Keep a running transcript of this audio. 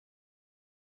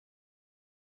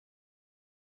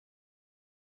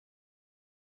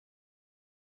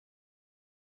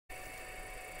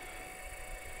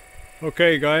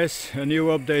Okay guys, a new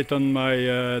update on my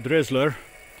DriZzleR.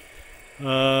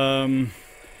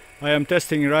 I am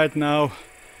testing right now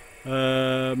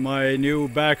my new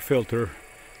bag filter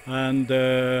and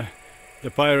the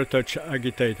toucht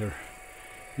agitator.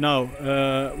 Now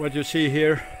what you see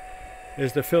here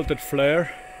is the filtered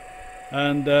flare,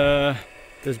 and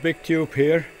this big tube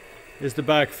here is the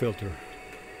bag filter.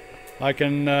 I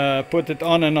can put it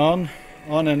on and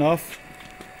off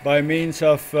by means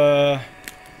of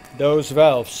those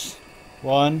valves.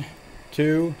 1,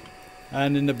 2,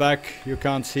 and in the back you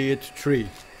can't see it, 3.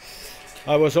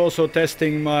 I was also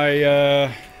testing my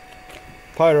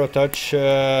toucht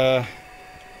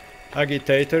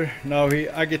agitator. Now he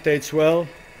agitates well,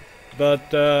 but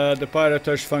the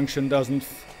toucht function doesn't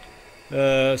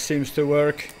seems to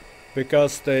work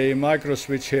because the micro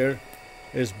switch here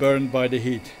is burned by the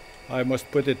heat. I must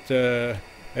put it in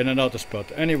another spot.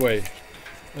 Anyway,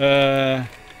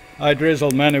 I drizzle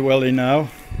manually now,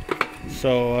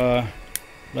 so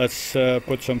let's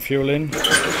put some fuel in.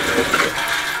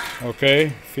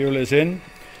 Okay, fuel is in,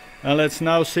 and let's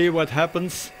now see what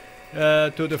happens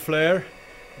to the flare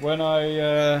when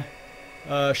I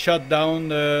shut down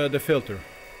the filter.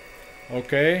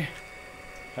 Okay,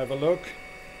 have a look.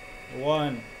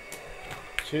 1,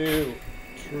 2,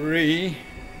 3.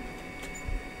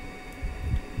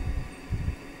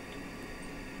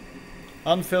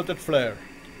 Unfiltered flare.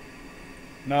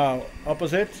 Now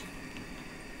opposite.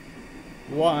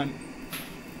 1,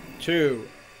 2,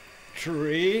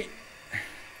 3.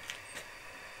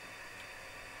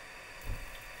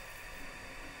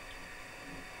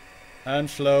 And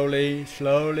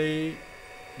slowly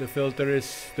the filter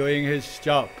is doing his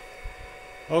job.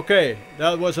 Okay,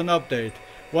 that was an update.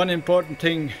 One important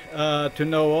thing to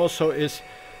know also is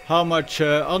how much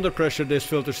under pressure this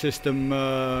filter system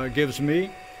gives me.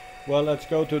 Well, let's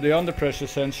go to the under pressure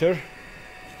sensor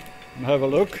and have a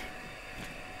look.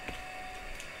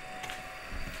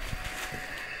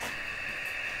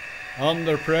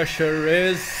 Under pressure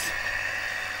is,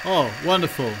 oh,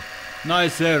 wonderful,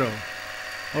 nice 0.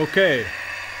 Okay,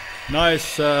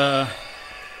 nice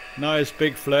nice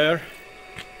big flare.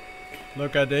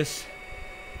 Look at this.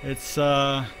 It's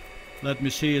let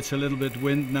me see, it's a little bit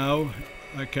wind now.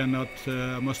 I cannot,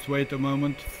 I must wait a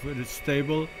moment for it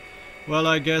stable. Well,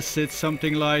 I guess it's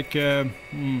something like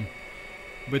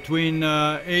between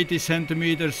 80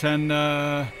 centimeters and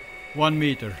 1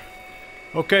 meter.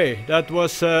 Okay, that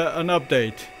was an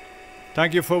update.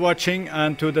 Thank you for watching,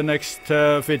 and to the next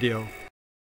video.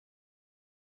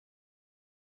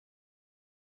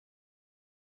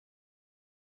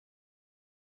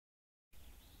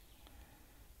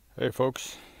 Hey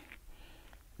folks,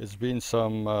 it's been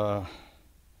some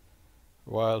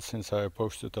while since I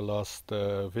posted the last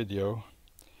video.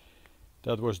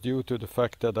 That was due to the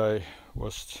fact that I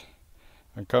was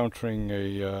encountering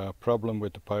a problem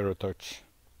with the toucht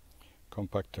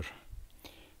compactor.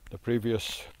 The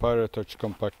previous toucht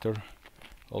compactor,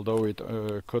 although it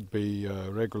could be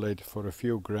regulated for a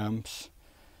few grams,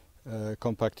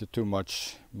 compacted too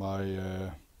much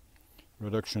my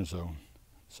reduction zone.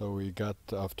 So we got,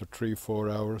 after 3-4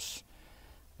 hours,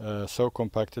 so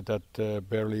compacted that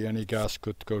barely any gas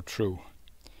could go through.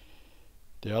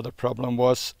 The other problem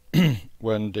was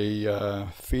when the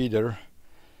feeder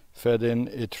fed in,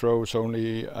 it throws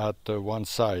only at one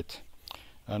side.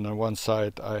 And on one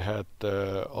side I had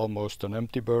almost an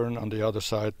empty burn, on the other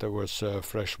side there was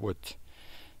fresh wood.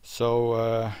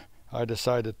 So I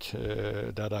decided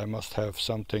that I must have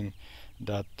something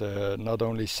that not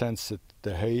only sensed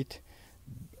the heat,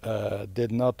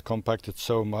 did not compact it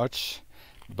so much,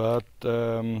 but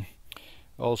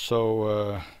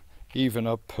also even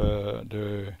up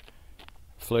the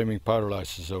flaming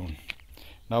pyrolysis zone.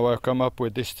 Now I've come up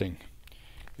with this thing.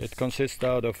 It consists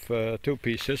out of 2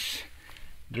 pieces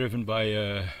driven by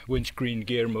a windscreen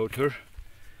gear motor.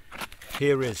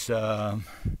 Here is a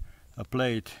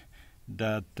plate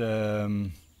that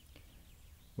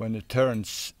when it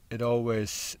turns, it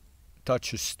always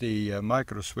touches the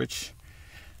micro switch.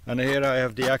 And here I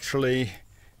have the actually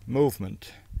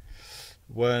movement.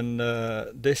 When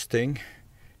this thing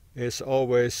is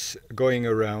always going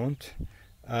around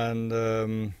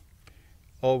and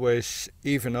always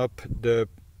even up the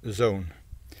zone.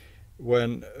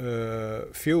 When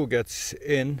fuel gets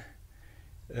in,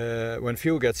 when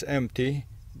fuel gets empty,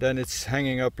 then it's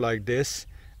hanging up like this,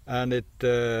 and it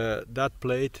that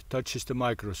plate touches the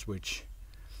micro switch.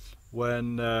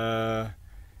 When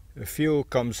fuel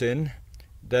comes in,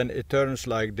 then it turns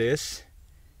like this.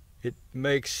 It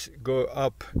makes go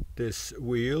up this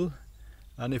wheel,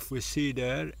 and if we see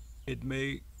there, it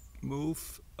may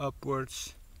move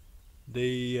upwards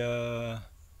the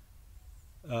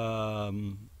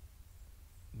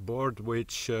board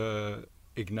which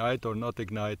ignite or not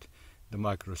ignite the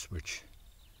micro switch.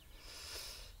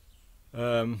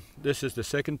 This is the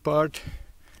second part.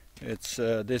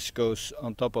 This goes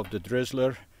on top of the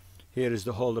DriZzleR. Here is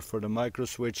the holder for the micro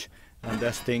switch, and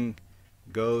this thing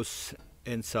goes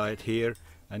inside here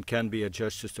and can be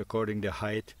adjusted according to the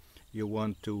height you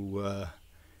want to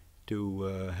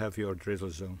have your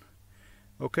drizzle zone.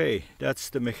 Okay, that's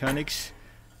the mechanics.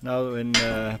 Now in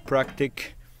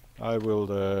practice I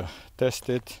will test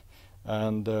it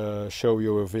and show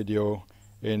you a video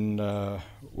in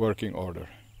working order.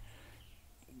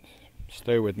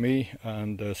 Stay with me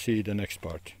and see the next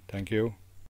part. Thank you.